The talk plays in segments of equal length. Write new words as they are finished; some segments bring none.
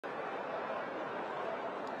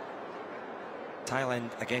Thailand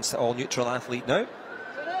against the all-neutral athlete now.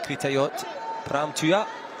 Krittayot PHROMPATJU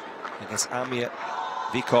against Amir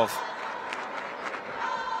VYKOV.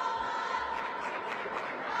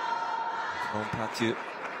 PHROMPATJU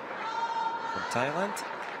from Thailand.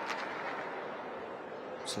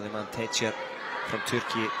 Süleyman Teçer from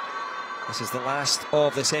Turkey. This is the last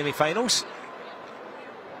of the semi-finals.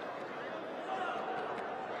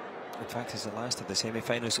 In fact, it's the last of the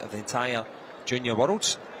semi-finals of the entire Junior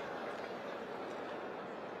Worlds.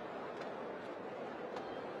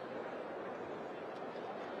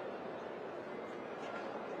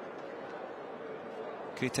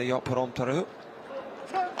 Krittayot PHROMPATJU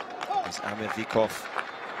is Amir VYKOV.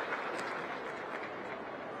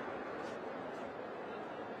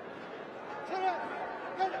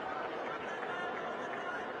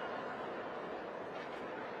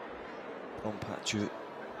 PHROMPATJU,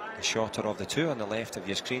 the shorter of the two, on the left of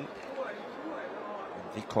your screen.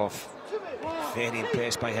 And VYKOV, very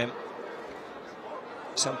impressed by him.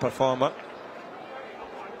 Some performer.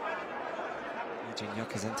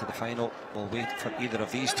 Chancheon is into the final. We'll wait for either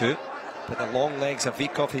of these two. But the long legs of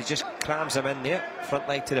VYKOV, he just crams them in there, front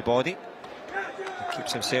leg to the body. He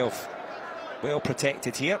keeps himself well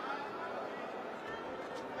protected here.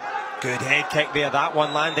 Good head kick there, that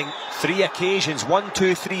one landing 3 occasions. 1,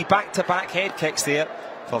 2, 3 back-to-back head kicks there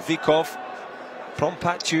for VYKOV.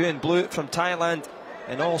 PHROMPATJU in blue from Thailand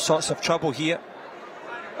in all sorts of trouble here.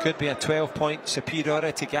 Could be a 12-point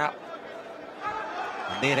superiority gap.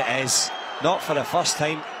 And there it is. Not for the first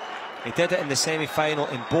time. He did it in the semi-final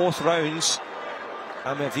in both rounds.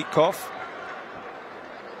 Amir VYKOV.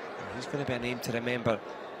 He's going to be a name to remember.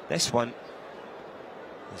 This one,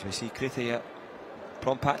 as we see Krittayot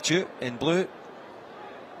PHROMPATJU in blue.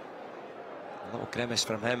 A little grimace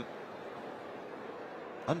from him.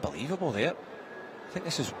 Unbelievable there. I think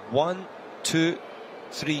this is 1, 2,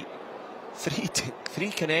 3. Three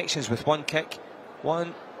connections with one kick.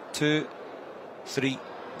 1, 2, 3.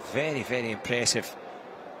 Very, very impressive.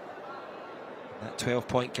 That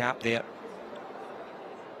 12-point gap there.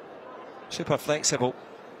 Super flexible.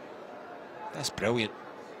 That's brilliant.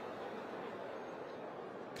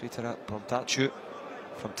 Krittayot PHROMPATJU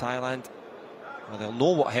from Thailand. Well, they'll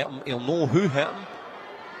know what hit him. He'll know who hit him.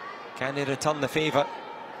 Can he return the favour?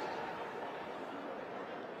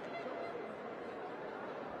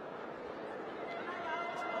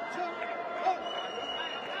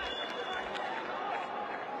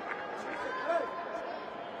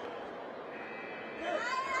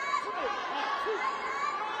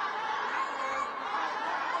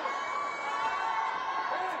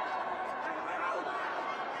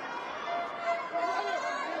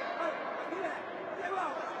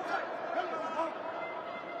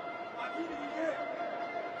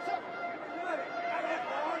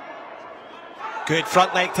 Good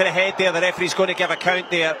front leg to the head there. The referee's going to give a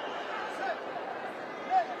count there.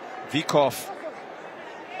 VYKOV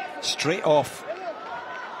straight off.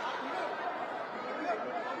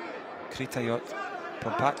 Krittayot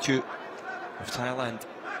PHROMPATJU of Thailand.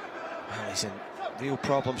 Well, he's in real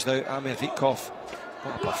problems now. Amir VYKOV,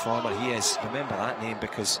 what a performer he is. Remember that name,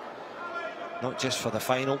 because not just for the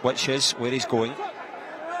final, which is where he's going,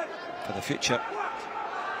 for the future.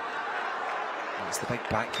 That's the big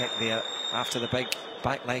back kick there after the big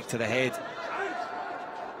back leg to the head.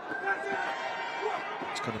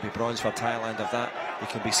 It's going to be bronze for Thailand of that, you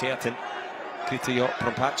can be certain. Krittayot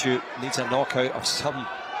PHROMPATJU needs a knockout of some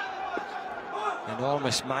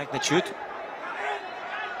enormous magnitude.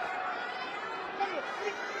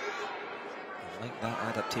 I like that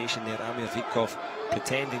adaptation there. Amir VYKOV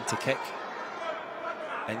pretending to kick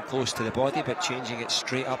in close to the body, but changing it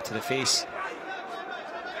straight up to the face.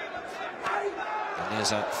 And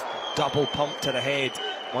there's a double pump to the head,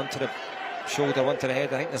 one to the shoulder, one to the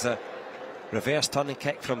head. I think there's a reverse turning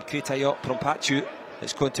kick from Krittayot PHROMPATJU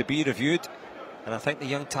that's going to be reviewed, and I think the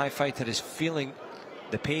young Thai fighter is feeling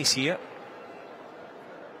the pace here.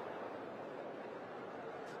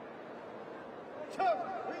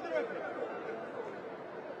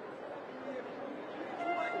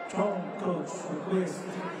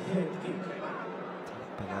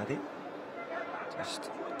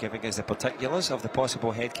 Just giving us the particulars of the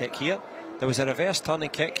possible head kick here. There was a reverse turning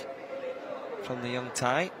kick from the young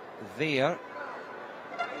Thai there.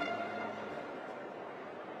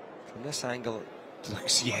 From this angle it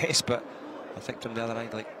looks yes, but I think from the other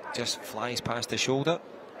angle it just flies past the shoulder.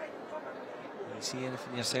 You see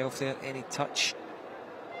anything yourself there? Any touch?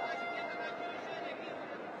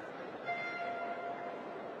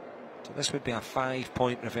 So this would be a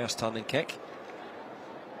 5-point reverse turning kick.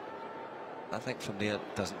 I think from there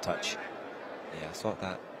it doesn't touch. Yeah, I thought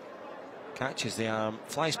that. Catches the arm,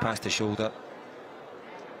 flies past the shoulder.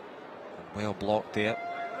 Well blocked there.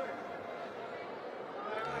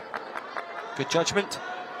 Good judgment.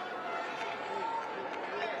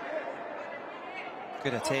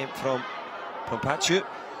 Good attempt from PHROMPATJU.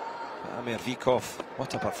 Amir VYKOV,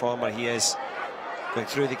 what a performer he is. Going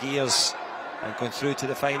through the gears and going through to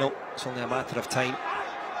the final. It's only a matter of time.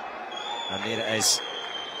 And there it is.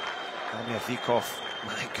 Amir VYKOV,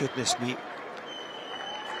 my goodness me.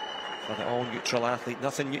 For the all-neutral athlete,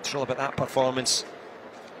 nothing neutral about that performance.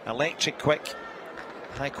 Electric quick,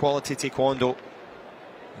 high quality taekwondo.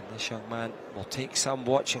 And this young man will take some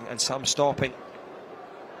watching and some stopping.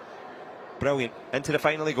 Brilliant. Into the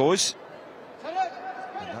final he goes. And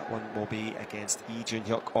that one will be against Lee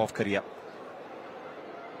Jun-hyuk of Korea.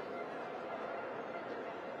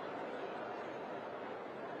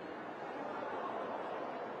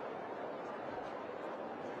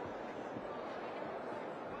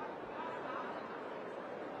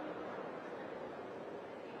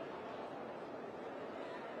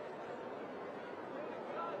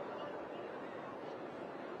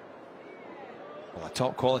 Well, a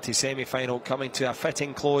top quality semi-final coming to a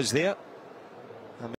fitting close there.